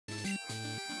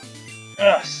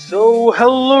So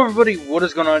hello everybody, what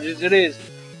is going on? It is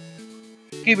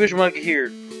Keepish Monkey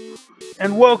here,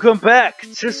 and welcome back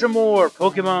to some more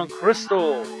Pokemon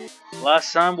Crystal.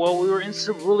 Last time, well, we were in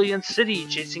Cerulean City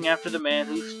chasing after the man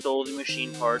who stole the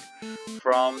machine part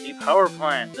from the power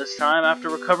plant. This time, after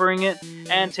recovering it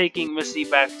and taking Misty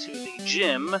back to the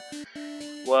gym,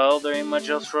 well, there ain't much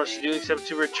else for us to do except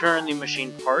to return the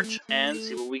machine part and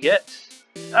see what we get.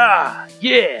 Ah,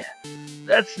 yeah!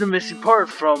 That's the missing part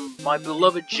from my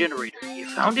beloved generator. You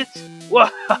found it?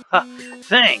 Wahaha!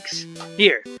 Thanks!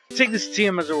 Here, take this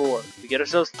TM as a reward. We get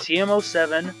ourselves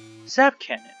TM07 Zap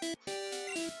Cannon.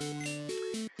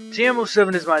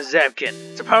 TM07 is my Zap Cannon.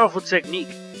 It's a powerful technique.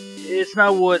 It's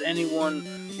not what anyone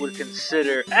would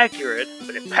consider accurate,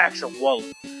 but it packs a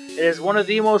wallop. It is one of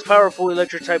the most powerful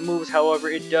electric type moves, however,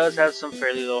 it does have some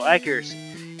fairly low accuracy.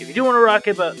 If you do want to rock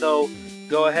it, though,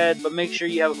 go ahead, but make sure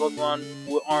you have a Pokemon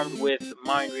armed with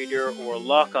Mind Reader or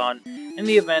Lock On in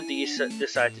the event that you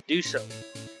decide to do so.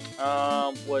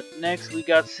 What next we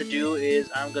got to do is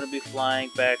I'm going to be flying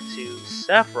back to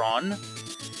Saffron,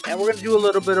 and we're going to do a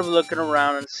little bit of looking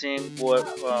around and seeing what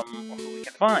we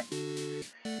can find.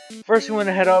 First, we want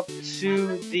to head up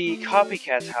to the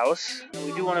Copycat's house, and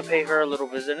we do want to pay her a little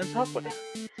visit and talk with her,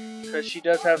 because she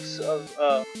does have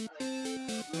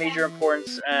major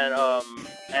importance and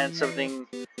something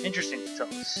interesting to tell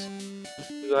us.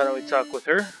 We go ahead and we talk with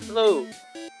her. Hello.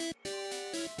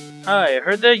 Hi, I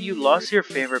heard that you lost your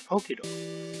favorite Pokédoll.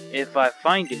 If I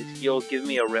find it, you'll give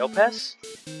me a rail pass?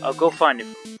 I'll go find it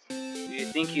for you. Do you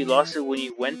think you lost it when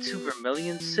you went to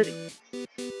Vermilion City?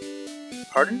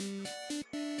 Pardon?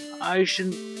 I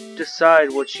shouldn't decide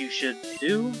what you should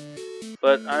do,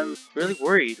 but I'm really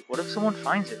worried. What if someone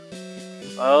finds it?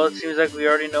 Well, it seems like we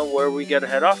already know where we gotta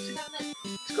head off to.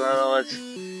 Let's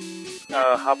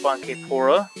hop on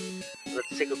Capora.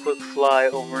 Let's take a quick fly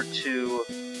over to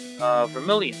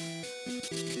Vermilion.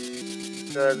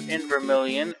 Because in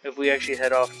Vermilion, if we actually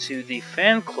head off to the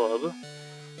fan club,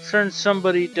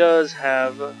 somebody does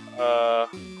have a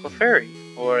Clefairy,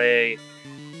 or a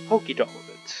Pokédoll of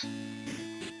it.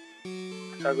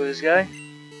 Talk with this guy.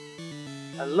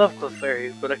 I love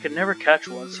Clefairy, but I could never catch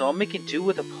one, so I'm making do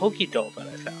with a Pokédoll that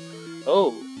I found.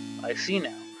 Oh, I see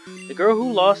now. The girl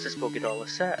who lost this Pokédoll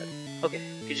is sad. Okay,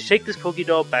 could you take this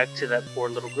Pokédoll back to that poor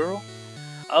little girl?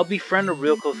 I'll befriend a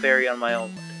real Clefairy on my own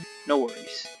one day. No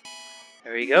worries.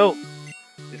 There you go.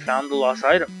 We found the lost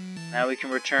item. Now we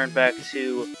can return back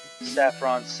to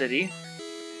Saffron City,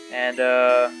 and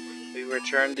we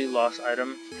return the lost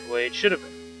item the way it should have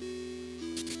been.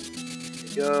 There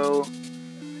we go.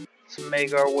 Let's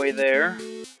make our way there.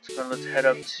 So let's head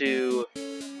up to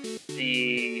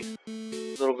the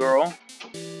little girl.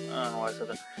 I don't know why I said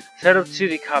that. Let's head up to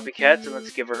the Copycat and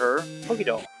let's give her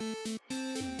Pokédoll.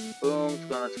 Boom.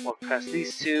 Let's walk past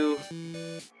these two.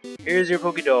 Here's your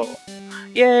Pokédoll.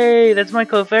 Yay! That's my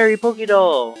Clefairy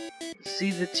Pokédoll.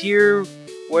 See the tier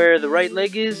where the right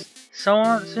leg is?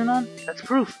 Soon on? That's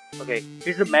proof. Okay,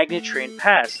 here's the Magnet Train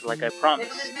Pass, like I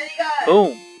promised.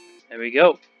 Boom. There we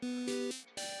go.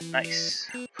 Nice.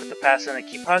 Put the pass in the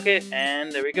key pocket,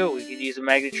 and there we go. We could use a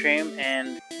magnet train,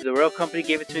 and the rail company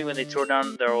gave it to me when they tore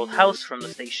down their old house for the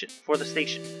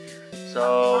station.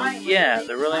 So yeah,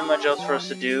 there really ain't much else for us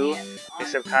to do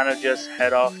except kind of just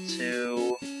head off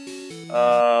to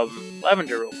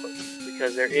Lavender real quick,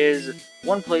 because there is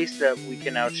one place that we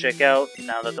can now check out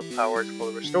now that the power is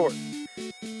fully restored.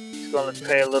 Let's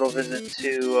pay a little visit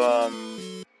to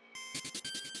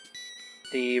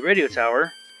the radio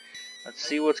tower. Let's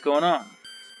see what's going on.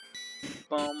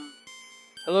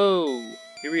 Hello,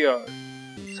 here we are.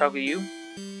 Let's talk with you.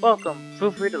 Welcome. Feel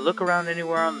free to look around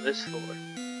anywhere on this floor.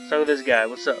 Let's talk with this guy.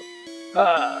 What's up?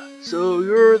 Ah, so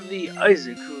you're the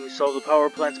Isaac who solved the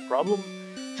power plant's problem?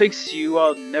 Thanks to you,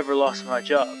 I'll never lost my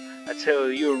job. I tell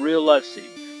you, you're a real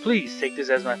lifesaver. Please take this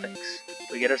as my thanks.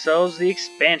 We get ourselves the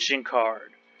expansion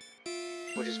card,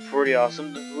 which is pretty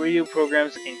awesome. The radio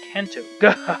programs in Kanto.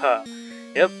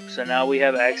 Yep, so now we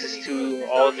have access to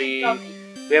all the... Shut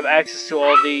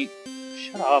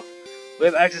up. We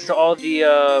have access to all the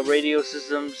radio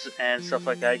systems and stuff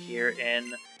like that here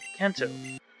in Kanto.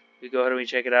 We go ahead and we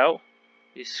check it out.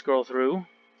 We scroll through.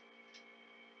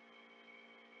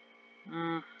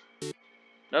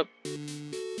 Nope.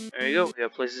 There you go. We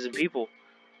have places and people.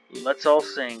 Let's all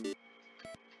sing.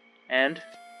 And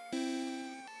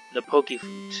the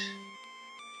Pokefruit.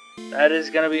 That is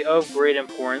going to be of great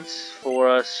importance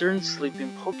for a certain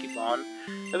sleeping Pokemon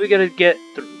that we gotta get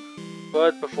through.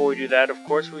 But before we do that, of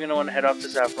course, we're going to want to head off to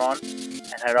Saffron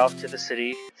and head off to the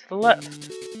city to the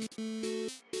left.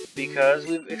 Because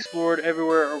we've explored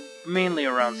everywhere, mainly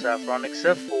around Saffron,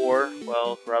 except for,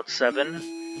 well, Route 7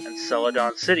 and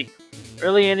Celadon City.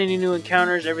 Early and any new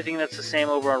encounters, everything that's the same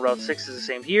over on Route 6 is the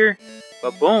same here.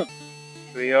 But boom,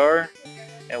 here we are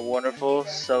at wonderful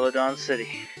Celadon City.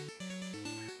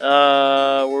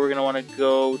 Where we're going to want to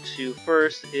go to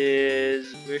first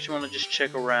is, we actually want to just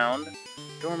check around.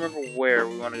 Don't remember where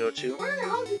we want to go to. What the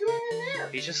hell is he doing in there?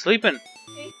 He's just sleeping.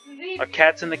 He's sleeping. Our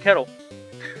cat's in the kettle.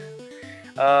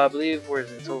 I believe, where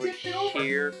is it? It's over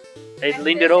here. They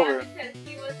leaned it over.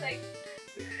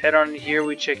 Head on here,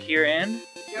 we check here and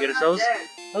get ourselves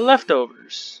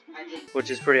leftovers, which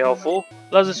is pretty helpful.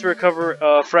 Allows us to recover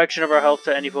a fraction of our health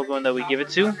to any Pokemon that we give it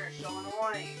to.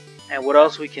 And what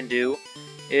else we can do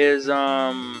is,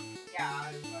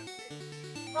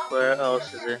 where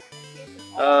else is it?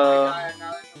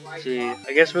 Let's see,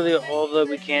 I guess really all that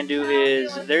we can do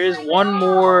is, there is one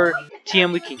more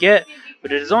TM we can get,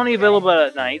 but it is only available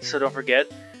at night, so don't forget.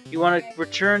 You want to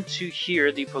return to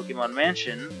here, the Pokemon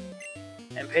Mansion,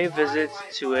 and pay visits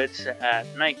to it at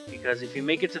night, because if you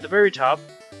make it to the very top,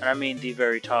 and I mean the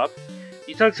very top,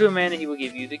 you talk to a man and he will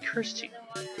give you the curse TM.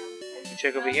 We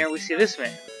check over here and we see this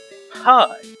man.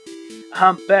 Hi,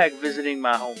 I'm back visiting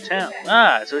my hometown.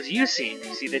 Ah, so it's Yusin.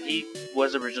 You see that he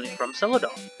was originally from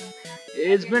Celadon.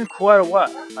 It's been quite a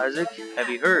while. Isaac, have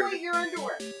you heard?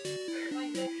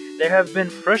 There have been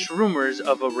fresh rumors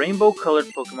of a rainbow-colored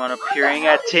Pokemon appearing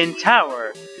at Tin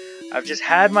Tower. I've just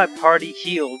had my party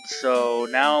healed, so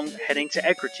now I'm heading to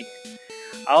Ecruteak.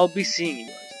 I'll be seeing you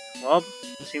guys. Well,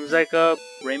 seems like a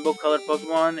rainbow-colored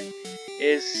Pokemon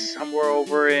is somewhere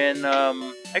over in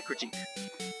Ecruteak.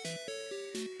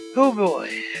 Oh boy,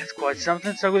 that's quite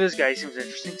something. Stuck with this guy, he seems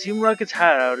interesting. Team Rocket's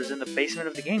hideout is in the basement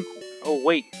of the game corner. Oh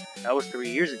wait, that was 3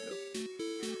 years ago.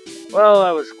 Well,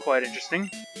 that was quite interesting.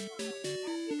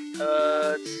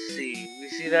 Let's see. We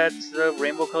see that the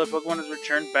rainbow-colored Pokemon is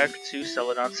returned back to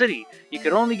Celadon City. You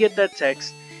could only get that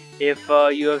text if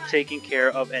you have taken care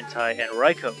of Entei and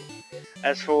Raikou.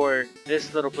 As for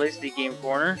this little place, the game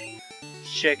corner,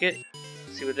 check it,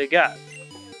 see what they got.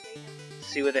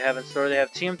 See what they have in store. They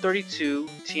have TM32,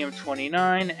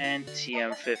 TM29, and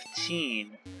TM15.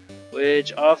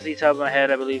 Which, off the top of my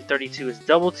head, I believe 32 is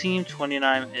Double Team,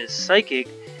 29 is Psychic,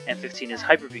 and 15 is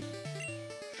Hyper Beam.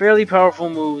 Fairly powerful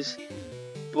moves,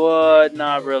 but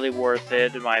not really worth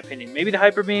it, in my opinion. Maybe the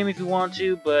Hyper Beam if you want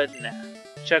to, but nah.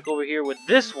 Check over here with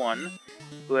this one,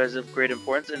 who has of great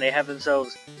importance, and they have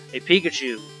themselves a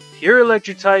Pikachu. Pure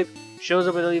Electric type, shows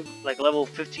up, I believe, like level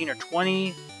 15 or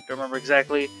 20, don't remember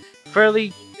exactly.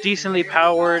 Fairly decently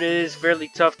powered, it is fairly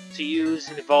tough to use,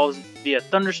 it evolves via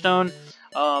Thunderstone.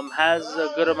 Has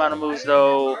a good amount of moves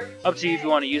though, up to you if you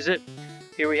want to use it.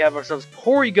 Here we have ourselves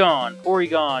Porygon.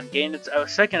 Porygon gained its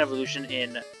second evolution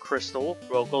in Crystal,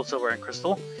 well, Gold, Silver, and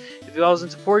Crystal. It evolves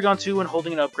into Porygon 2 when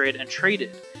holding an upgrade and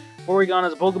traded. Porygon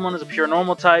as a Pokemon is a pure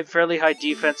normal type, fairly high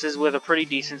defenses with a pretty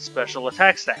decent special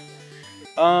attack stat.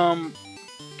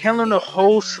 Can learn a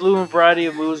whole slew and variety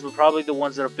of moves, but probably the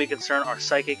ones that are big concern are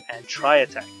Psychic and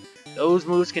Tri-Attack. Those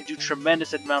moves can do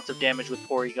tremendous amounts of damage with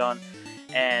Porygon,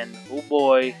 and oh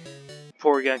boy,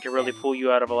 Porygon can really pull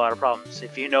you out of a lot of problems,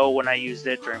 if you know when I used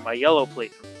it during my yellow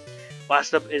playthrough.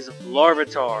 Last up is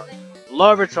Larvitar.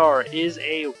 Larvitar is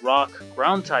a rock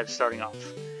ground type starting off.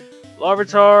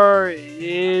 Larvitar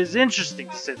is interesting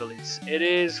to say the least. It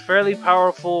is fairly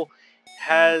powerful,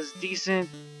 has decent,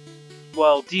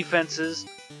 well, defenses,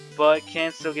 but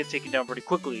can still get taken down pretty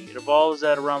quickly. It evolves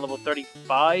at around level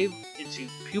 35 into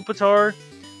Pupitar,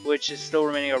 which is still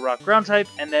remaining a rock ground type,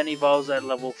 and then evolves at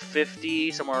level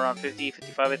 50, somewhere around 50,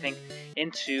 55 I think,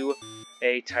 into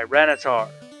a Tyranitar.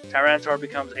 Tyranitar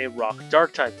becomes a rock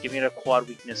dark type, giving it a quad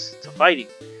weakness to fighting.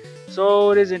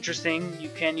 So it is interesting. You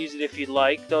can use it if you'd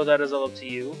like, though that is all up to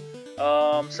you.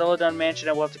 Celadon Mansion,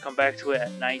 I will have to come back to it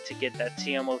at night to get that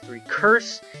TM03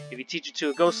 curse. If you teach it to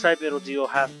a ghost type, it'll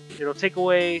take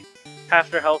away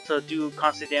half their health to do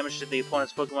constant damage to the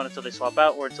opponent's Pokemon until they swap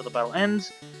out or until the battle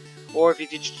ends. Or if you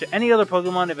teach it to any other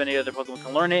Pokemon, if any other Pokemon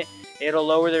can learn it, it'll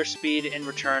lower their speed in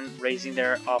return, raising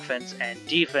their offense and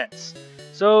defense.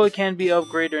 So it can be of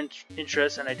greater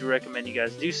interest, and I do recommend you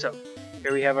guys do so.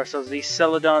 Here we have ourselves the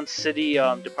Celadon City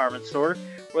department store,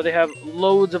 where they have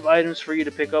loads of items for you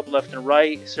to pick up left and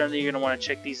right. Certainly you're going to want to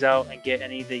check these out and get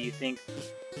any that you think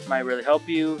might really help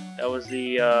you. That was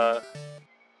the,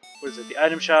 what is it, the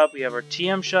item shop. We have our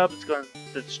TM shop.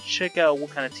 Let's check out what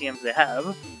kind of TMs they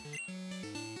have.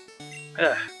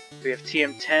 We have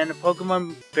TM10.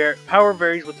 Pokemon power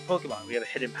varies with the Pokemon. We have a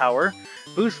hidden power.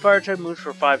 Boost fire type moves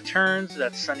for 5 turns.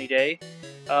 That's Sunny Day.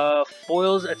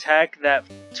 Foils attack that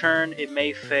turn it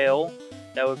may fail.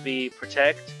 That would be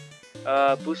Protect.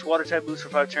 Boost water type moves for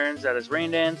 5 turns. That is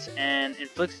Rain Dance. And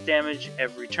inflicts damage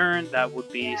every turn. That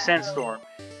would be Sandstorm.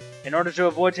 In order to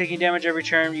avoid taking damage every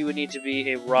turn, you would need to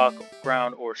be a rock,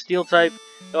 ground, or steel type.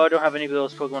 Though I don't have any of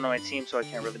those Pokemon on my team, so I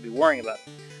can't really be worrying about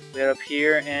it. We head up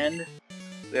here and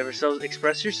we have ourselves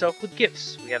Express Yourself with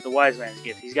Gifts. We have the Wise Man's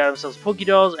Gift. He's got himself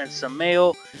Pokédolls and some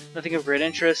mail. Nothing of great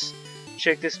interest.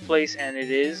 Check this place, and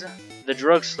it is the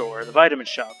drugstore, the vitamin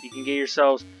shop. You can get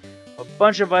yourselves a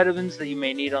bunch of vitamins that you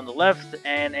may need on the left,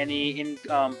 and any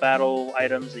in-battle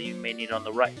items that you may need on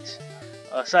the right.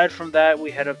 Aside from that, we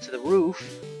head up to the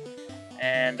roof,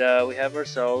 and we have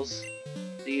ourselves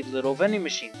the little vending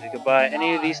machines. We could buy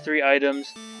any of these 3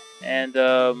 items, and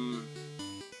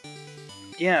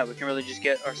yeah, we can really just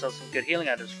get ourselves some good healing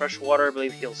items. Fresh water, I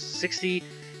believe, heals 60.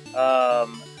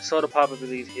 Soda pop, I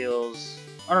believe, heals...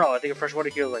 I don't know, I think a fresh water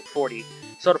heals like 40.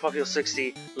 Soda pop heals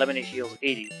 60. Lemonade heals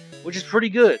 80, which is pretty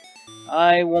good.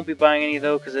 I won't be buying any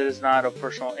though, because it is not of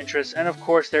personal interest. And of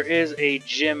course, there is a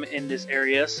gym in this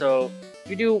area, so if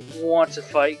you do want to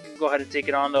fight, you can go ahead and take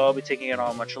it on, though I'll be taking it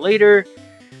on much later.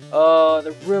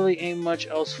 There really ain't much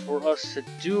else for us to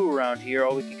do around here.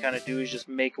 All we can kind of do is just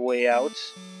make a way out.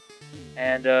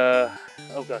 And, oh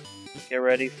god, get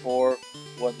ready for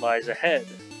what lies ahead.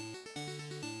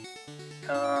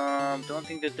 Don't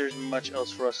think that there's much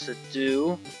else for us to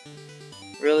do.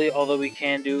 Really, all that we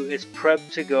can do is prep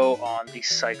to go on the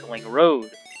cycling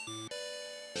road.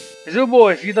 Zoo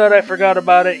boy, if you thought I forgot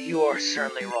about it, you are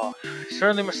certainly wrong.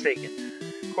 Certainly mistaken.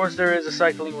 Of course there is a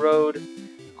cycling road.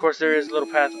 Of course there is a little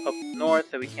path up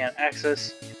north that we can't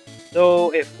access.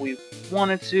 Though, if we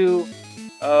wanted to,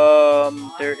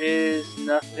 there is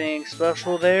nothing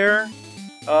special there.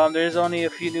 There's only a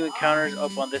few new encounters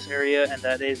up on this area, and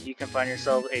that is you can find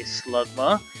yourself a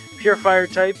Slugma, Pure Fire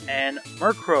type, and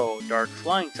Murkrow, Dark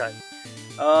Flying type.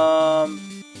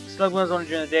 Slugma is only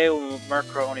during the day, when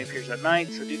Murkrow only appears at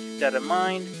night, so do keep that in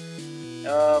mind.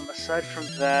 Aside from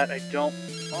that, I don't...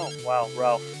 Oh, wow,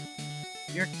 Ralph.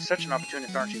 You're such an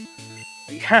opportunist, aren't you?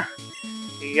 Yeah.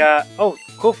 You got... Oh,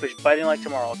 Quillfish biting like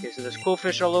tomorrow. Okay, so there's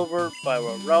Quillfish all over by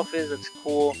where Ralph is. That's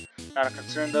cool. Not a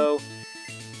concern, though.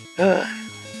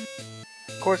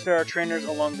 Of course, there are trainers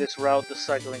along this route, the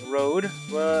cycling road,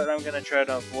 but I'm going to try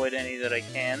to avoid any that I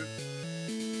can.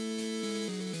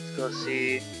 Let's go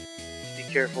see. Be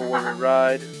careful where we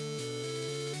ride. There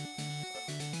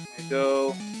we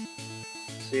go.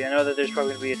 See, I know that there's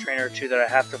probably going to be a trainer or 2 that I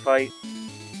have to fight.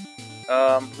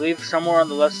 I believe somewhere on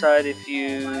the left side, if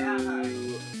you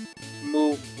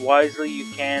move wisely, you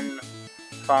can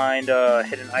find a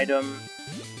hidden item.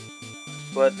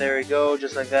 But there we go,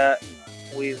 just like that.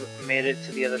 We've made it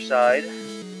to the other side.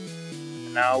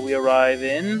 Now we arrive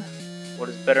in what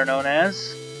is better known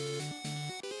as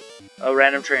a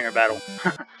random trainer battle.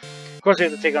 Of course we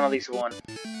have to take on at least one.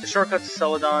 The shortcut to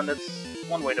Celadon, that's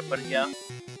one way to put it, yeah.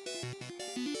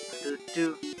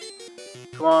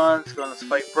 Come on, let's go on, let's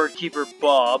fight Birdkeeper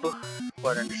Bob.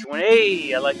 Quite an interesting one.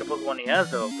 Hey, I like the Pokemon he has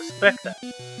though, respect that.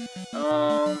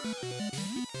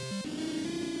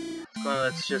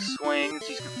 Let's just swing, let's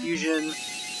use Confusion.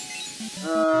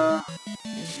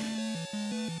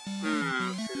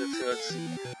 Let's see.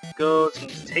 Go, let's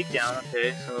use Takedown,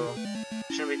 okay, so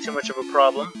shouldn't be too much of a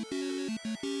problem.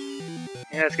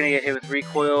 Yeah, it's gonna get hit with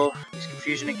Recoil, use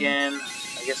Confusion again.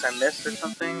 I guess I missed or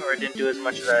something, or I didn't do as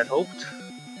much as I had hoped.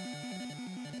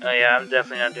 Yeah, I'm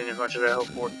definitely not doing as much as I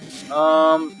hoped for.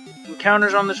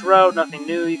 Encounters on this route, nothing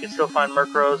new. You can still find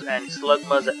Murkrows and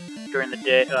Slugmas during the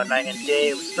day, night and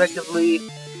day, respectively.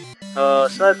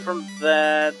 Aside from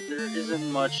that, there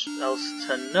isn't much else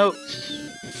to note.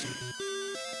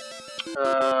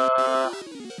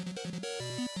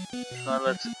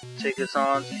 Let's take this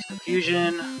on, use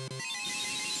Confusion. There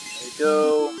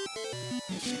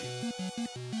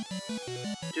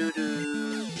we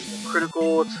go.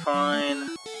 Critical, it's fine.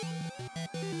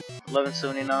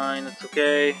 1179, it's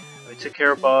okay. We took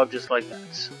care of Bob just like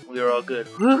that. We are all good.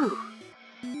 Woo!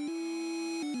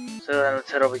 So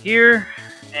let's head over here,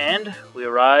 and we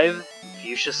arrive in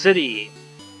Fuchsia City.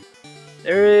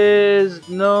 There is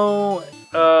no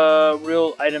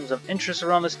real items of interest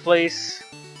around this place.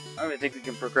 I don't even think we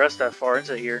can progress that far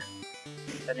into here.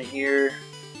 Head in here,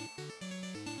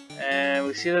 and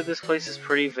we see that this place is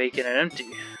pretty vacant and empty.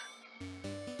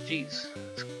 Jeez,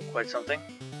 that's quite something.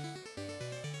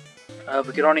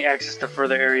 We can only access the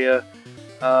further area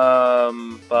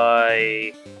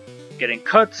by getting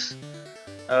cuts.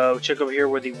 We check over here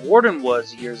where the warden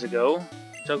was years ago.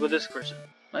 Talk with this person.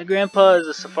 My grandpa is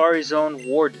a Safari Zone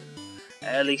warden.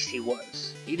 At least he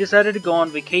was. He decided to go on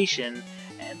vacation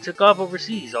and took off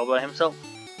overseas all by himself.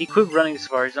 He quit running the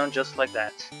Safari Zone just like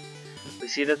that. We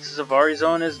see that the Safari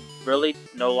Zone is really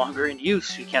no longer in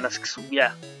use. We can't explore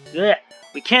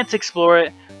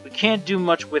it. We can't do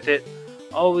much with it.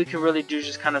 all we can really do is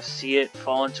just kind of see it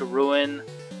fall into ruin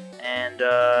and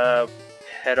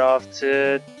head off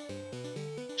to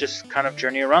just kind of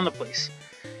journey around the place.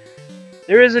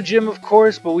 There is a gym, of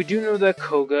course, but we do know that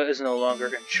Koga is no longer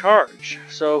in charge.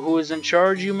 So who is in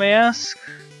charge, you may ask?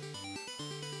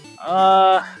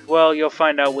 Well, you'll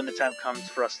find out when the time comes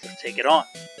for us to take it on.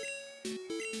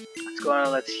 Let's go on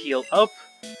and let's heal up,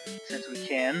 since we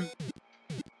can.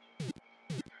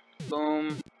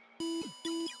 Boom.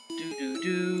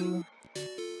 Do.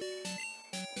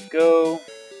 Go.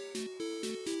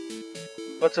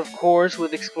 But of course,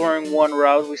 with exploring one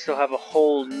route, we still have a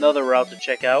whole nother route to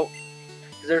check out.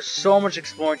 There's so much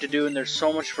exploring to do, and there's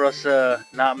so much for us to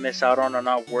not miss out on, or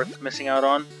not worth missing out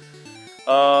on.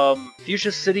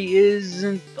 Fuchsia City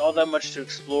isn't all that much to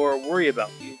explore or worry about.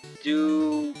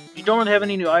 You don't really have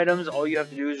any new items. All you have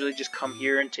to do is really just come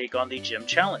here and take on the gym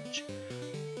challenge.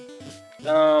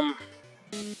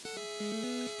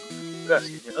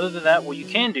 Excuse me. Other than that, what you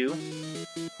can do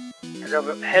is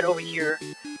head over here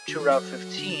to Route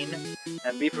 15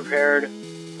 and be prepared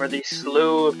for the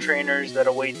slew of trainers that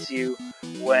awaits you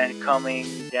when coming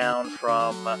down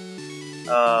from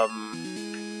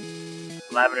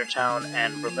Lavender Town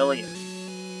and Vermilion.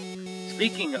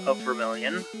 Speaking of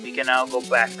Vermilion, we can now go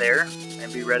back there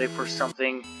and be ready for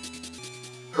something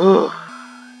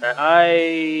that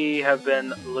I have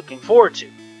been looking forward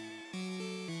to.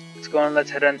 Let's go and let's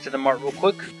head into the mart real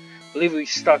quick. I believe we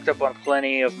stocked up on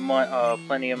plenty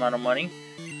amount of money.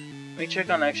 Let me check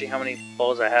on actually how many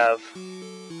balls I have.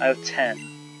 I have 10.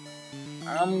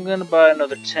 I'm gonna buy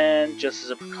another 10 just as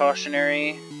a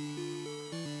precautionary.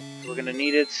 We're gonna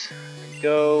need it. There we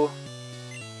go.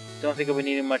 Don't think I'll be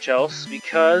needing much else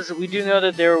because we do know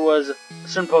that there was a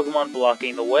certain Pokemon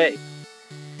blocking the way.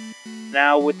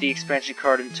 Now with the expansion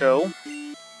card in tow,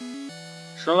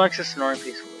 Snorlax is snoring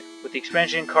peacefully. With the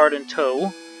expansion card in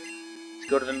tow, let's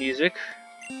go to the music.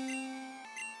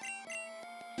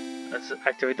 Let's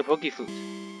activate the Pokeflute.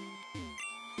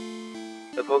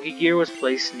 The Pokegear was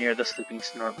placed near the sleeping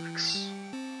Snorlax.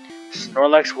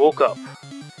 Snorlax woke up.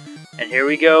 And here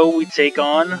we go, we take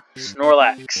on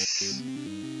Snorlax.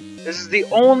 This is the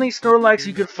only Snorlax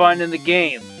you can find in the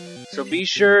game. So be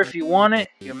sure if you want it,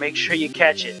 you make sure you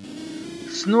catch it.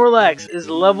 Snorlax is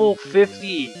level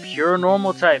 50, pure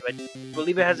normal type. I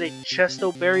believe it has a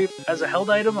Chesto Berry as a held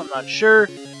item, I'm not sure.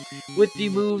 With the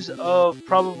moves of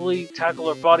probably Tackle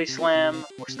or Body Slam,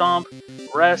 or Stomp,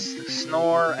 Rest,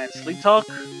 Snore, and Sleep Talk.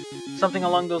 Something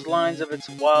along those lines of its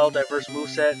wild, diverse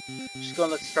moveset. Just go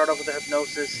and let's start off with the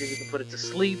Hypnosis, see if we can put it to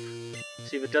sleep.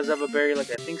 See if it does have a berry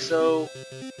like I think so.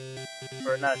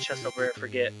 Or not a Chesto Berry, I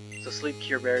forget. It's a Sleep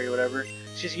Cure Berry or whatever.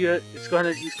 Let's go ahead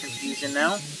and use Confusion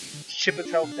now. Chip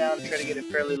its health down, try to get it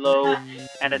fairly low,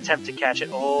 and attempt to catch it.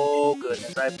 Oh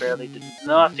goodness, I barely did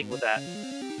nothing with that.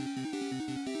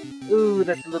 Ooh,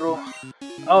 that's a little...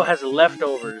 Oh, it has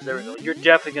leftovers. There we go. You're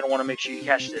definitely going to want to make sure you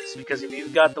catch this, because if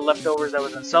you've got the leftovers that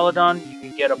was in Celadon, you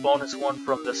can get a bonus one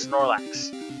from the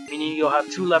Snorlax. Meaning you'll have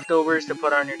 2 leftovers to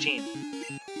put on your team.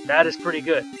 That is pretty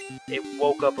good. It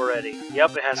woke up already.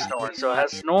 Yep, it has Snore. So it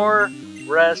has Snore,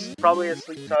 Rest, probably has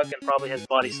Sleep Talk, and probably has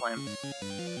Body Slam.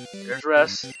 There's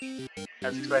Rest,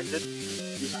 as expected.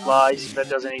 Use Fly, see if that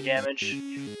does any damage.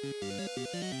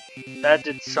 That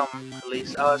did some, at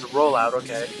least. Oh, it's a Rollout,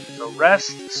 okay. So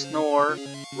Rest, Snore,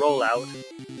 Rollout.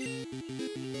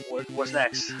 What's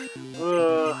next?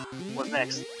 What's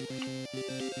next?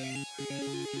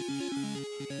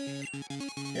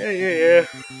 Yeah.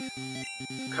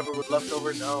 Covered with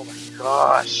leftovers. Oh my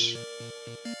gosh.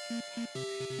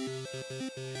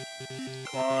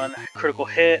 Come on. Critical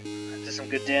hit. That did some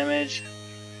good damage.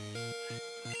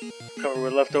 Covered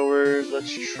with leftovers.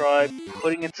 Let's try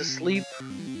putting it to sleep.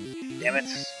 Damn it.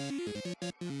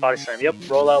 Body Slam. Yep.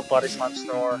 Roll out. Body Slam.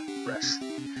 Snore. Rest.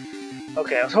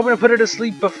 Okay. I was hoping to put it to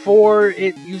sleep before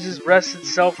it uses Rest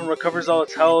itself and recovers all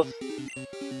its health.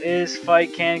 This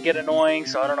fight can get annoying,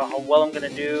 so I don't know how well I'm gonna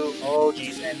do. Oh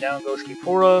geez, and down goes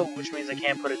Kipura, which means I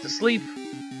can't put it to sleep.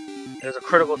 There's a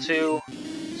critical too,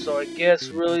 so I guess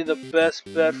really the best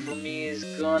bet for me is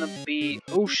gonna be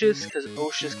Oshus, because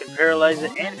Oshus can paralyze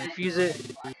it and confuse it.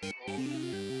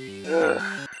 Ugh.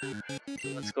 So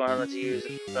let's go ahead and let's use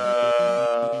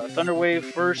Thunder Wave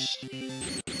first. There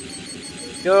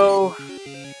we go.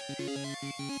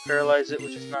 Paralyze it,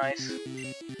 which is nice.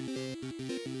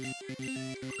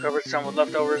 Covered some with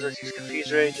leftovers. Let's use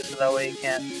Confuse Ray just so that way it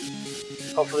can't.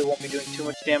 Hopefully, won't be doing too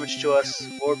much damage to us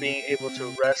or being able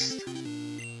to rest.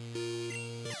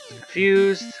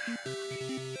 Confused.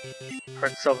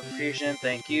 Hurt itself with Confusion.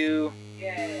 Thank you.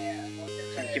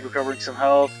 Trying to keep recovering some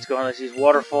health. Let's go ahead and let's use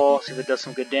Waterfall. See if it does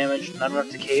some good damage. Not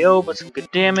enough to KO, but some good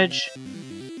damage.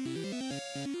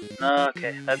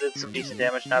 Okay, that did some decent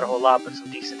damage. Not a whole lot, but some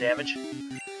decent damage.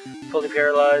 Fully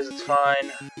paralyzed, it's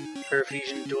fine.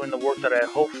 Parafusion doing the work that I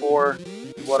hoped for.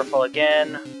 Waterfall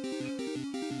again.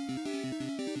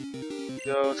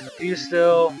 Go, it's confused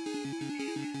still.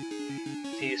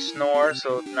 Use Snore,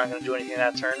 so not going to do anything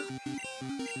that turn.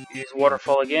 Use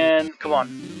Waterfall again. Come on,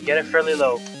 get it fairly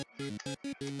low.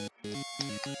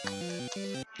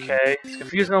 Okay, it's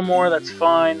confused no more, that's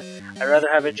fine. I'd rather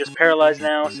have it just paralyzed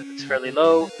now since it's fairly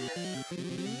low.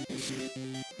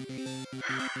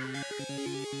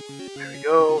 There we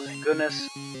go, thank goodness.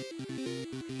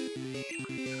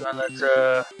 So let's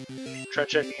try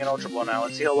checking an Ultra Ball now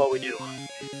and see how well we do.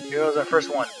 Here goes our first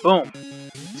one. Boom!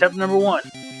 Attempt number 1.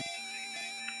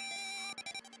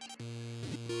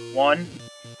 1,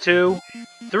 2,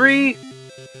 3.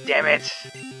 Damn it!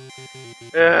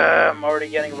 I'm already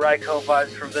getting Raikou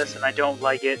vibes from this and I don't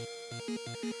like it.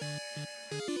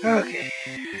 Okay.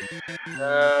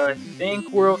 I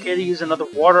think we're okay to use another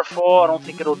Waterfall. I don't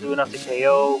think it'll do enough to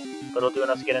KO, but it'll do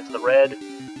enough to get into the red.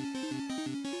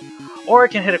 Or I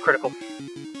can hit a critical.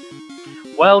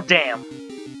 Well, damn.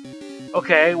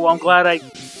 Okay, well I'm glad I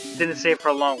didn't save for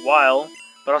a long while,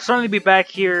 but I'll certainly be back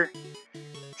here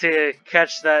to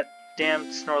catch that damn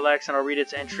Snorlax, and I'll read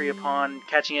its entry upon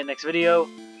catching it next video,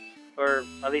 or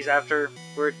at least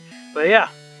afterward. But yeah,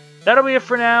 that'll be it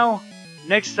for now.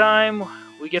 Next time,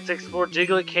 we get to explore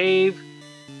Diglett Cave,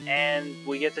 and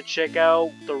we get to check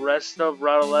out the rest of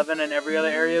Route 11 and every other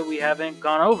area we haven't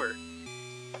gone over.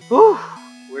 Whew,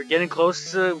 we're getting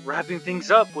close to wrapping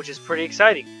things up, which is pretty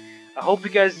exciting. I hope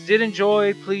you guys did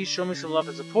enjoy. Please show me some love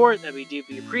and support. That'd be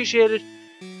deeply appreciated.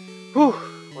 Whew,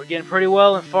 we're getting pretty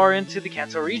well and far into the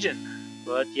Kanto region.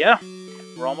 But yeah,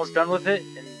 we're almost done with it,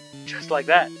 and just like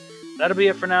that. That'll be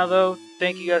it for now, though.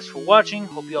 Thank you guys for watching.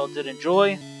 Hope you all did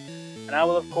enjoy. And I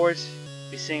will, of course,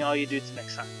 be seeing all you dudes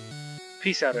next time.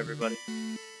 Peace out, everybody.